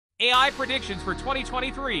AI predictions for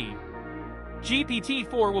 2023.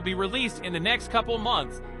 GPT-4 will be released in the next couple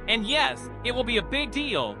months, and yes, it will be a big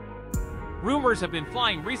deal. Rumors have been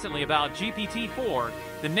flying recently about GPT-4,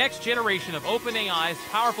 the next generation of OpenAI's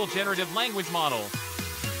powerful generative language model.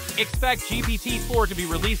 Expect GPT-4 to be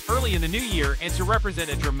released early in the new year and to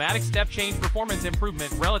represent a dramatic step-change performance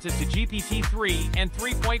improvement relative to GPT-3 and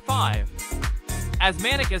 3.5. As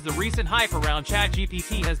manic as the recent hype around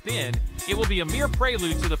ChatGPT has been, it will be a mere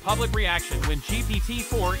prelude to the public reaction when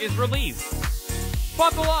GPT-4 is released.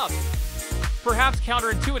 Buckle up! Perhaps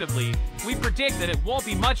counterintuitively, we predict that it won't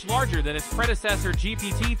be much larger than its predecessor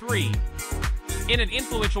GPT-3. In an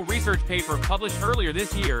influential research paper published earlier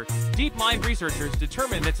this year, DeepMind researchers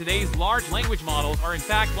determined that today's large language models are in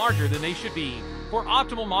fact larger than they should be. For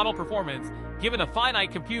optimal model performance, given a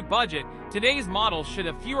finite compute budget, today's models should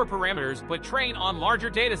have fewer parameters but train on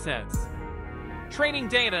larger datasets. Training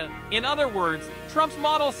data, in other words, trumps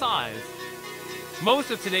model size.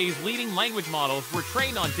 Most of today's leading language models were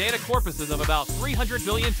trained on data corpuses of about 300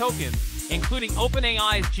 billion tokens, including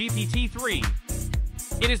OpenAI's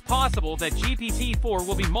GPT-3. It is possible that GPT-4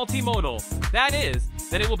 will be multimodal, that is,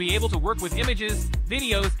 that it will be able to work with images,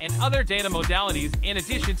 videos, and other data modalities in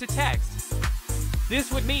addition to text.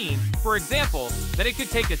 This would mean, for example, that it could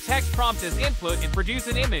take a text prompt as input and produce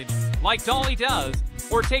an image, like DALL-E does,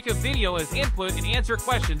 or take a video as input and answer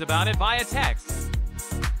questions about it via text.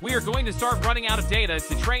 We are going to start running out of data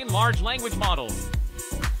to train large language models.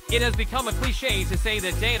 It has become a cliché to say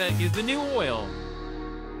that data is the new oil.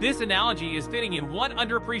 This analogy is fitting in one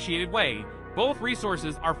underappreciated way. Both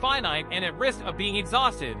resources are finite and at risk of being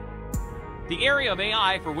exhausted. The area of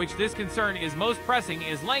AI for which this concern is most pressing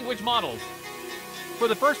is language models. For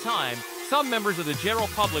the first time, some members of the general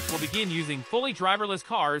public will begin using fully driverless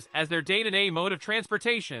cars as their day-to-day mode of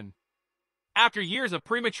transportation. After years of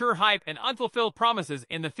premature hype and unfulfilled promises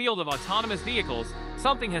in the field of autonomous vehicles,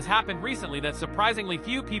 something has happened recently that surprisingly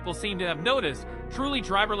few people seem to have noticed. Truly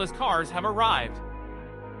driverless cars have arrived.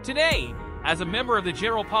 Today, as a member of the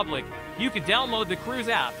general public, you can download the Cruise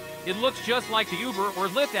app. It looks just like the Uber or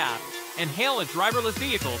Lyft app, and hail a driverless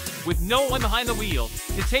vehicle with no one behind the wheel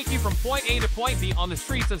to take you from point A to point B on the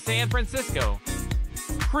streets of San Francisco.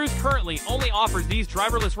 Cruise currently only offers these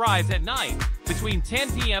driverless rides at night, between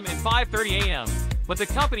 10 p.m. and 5:30 a.m., but the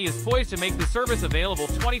company is poised to make the service available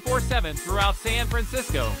 24/7 throughout San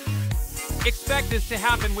Francisco. Expect this to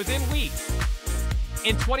happen within weeks.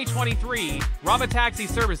 In 2023, Robo-taxi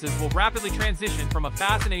services will rapidly transition from a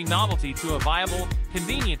fascinating novelty to a viable,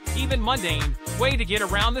 convenient, even mundane way to get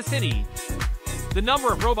around the city. The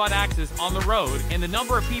number of robot axes on the road and the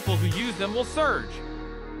number of people who use them will surge.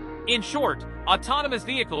 In short, autonomous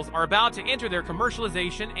vehicles are about to enter their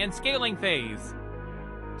commercialization and scaling phase.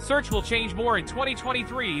 Search will change more in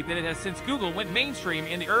 2023 than it has since Google went mainstream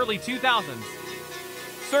in the early 2000s.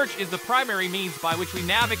 Search is the primary means by which we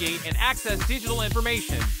navigate and access digital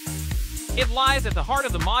information. It lies at the heart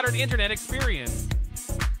of the modern internet experience.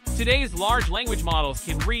 Today's large language models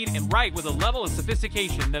can read and write with a level of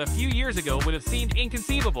sophistication that a few years ago would have seemed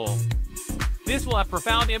inconceivable. This will have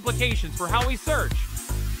profound implications for how we search.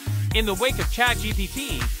 In the wake of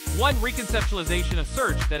ChatGPT, one reconceptualization of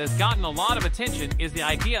search that has gotten a lot of attention is the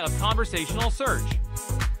idea of conversational search.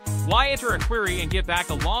 Why enter a query and get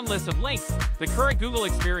back a long list of links, the current Google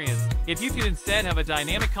experience, if you could instead have a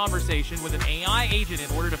dynamic conversation with an AI agent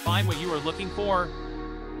in order to find what you are looking for?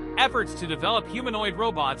 Efforts to develop humanoid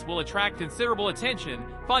robots will attract considerable attention,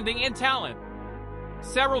 funding, and talent.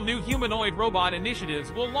 Several new humanoid robot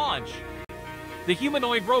initiatives will launch. The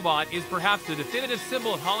humanoid robot is perhaps the definitive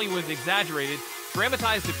symbol of Hollywood's exaggerated,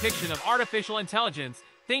 dramatized depiction of artificial intelligence.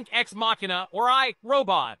 Think Ex Machina or I,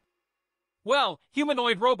 Robot. Well,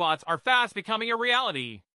 humanoid robots are fast becoming a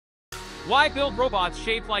reality. Why build robots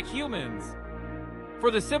shaped like humans? For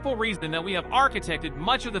the simple reason that we have architected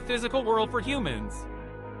much of the physical world for humans.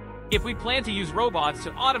 If we plan to use robots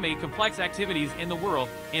to automate complex activities in the world,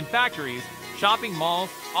 in factories, shopping malls,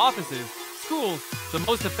 offices, schools, the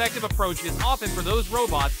most effective approach is often for those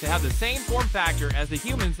robots to have the same form factor as the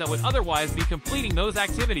humans that would otherwise be completing those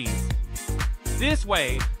activities. This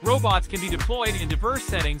way, robots can be deployed in diverse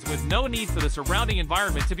settings with no need for the surrounding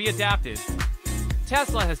environment to be adapted.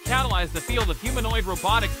 Tesla has catalyzed the field of humanoid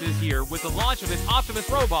robotics this year with the launch of its Optimus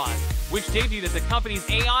robot, which debuted at the company's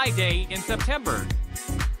AI Day in September.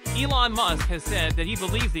 Elon Musk has said that he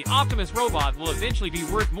believes the Optimus robot will eventually be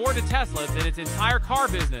worth more to Tesla than its entire car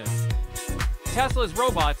business. Tesla's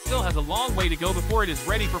robot still has a long way to go before it is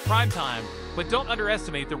ready for prime time, but don't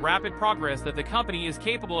underestimate the rapid progress that the company is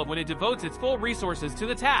capable of when it devotes its full resources to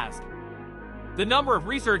the task. The number of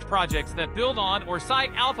research projects that build on or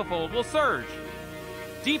cite AlphaFold will surge.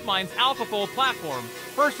 DeepMind's AlphaFold platform,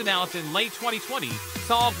 first announced in late 2020,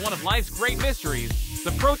 solved one of life's great mysteries,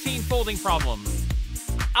 the protein folding problem.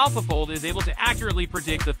 AlphaFold is able to accurately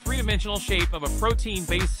predict the three-dimensional shape of a protein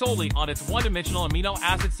based solely on its one-dimensional amino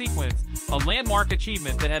acid sequence, a landmark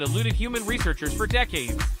achievement that had eluded human researchers for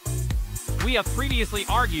decades. We have previously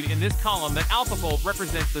argued in this column that AlphaFold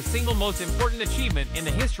represents the single most important achievement in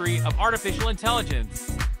the history of artificial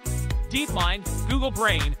intelligence. DeepMind, Google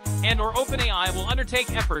Brain, and/or OpenAI will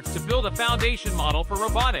undertake efforts to build a foundation model for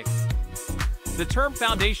robotics. The term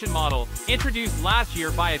foundation model, introduced last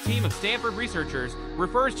year by a team of Stanford researchers,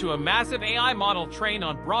 refers to a massive AI model trained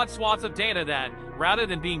on broad swaths of data that, rather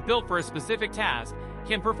than being built for a specific task,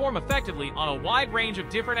 can perform effectively on a wide range of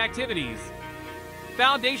different activities.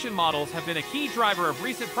 Foundation models have been a key driver of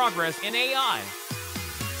recent progress in AI.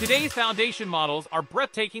 Today's foundation models are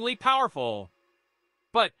breathtakingly powerful.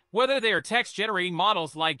 But whether they are text-generating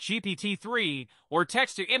models like GPT-3, or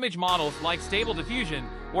text-to-image models like Stable Diffusion,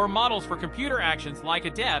 or models for computer actions like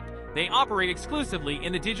Adept, they operate exclusively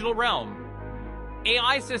in the digital realm.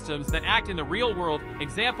 AI systems that act in the real world,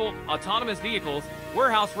 example, autonomous vehicles,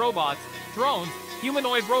 warehouse robots, drones,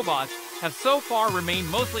 humanoid robots, have so far remained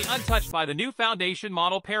mostly untouched by the new foundation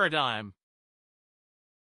model paradigm.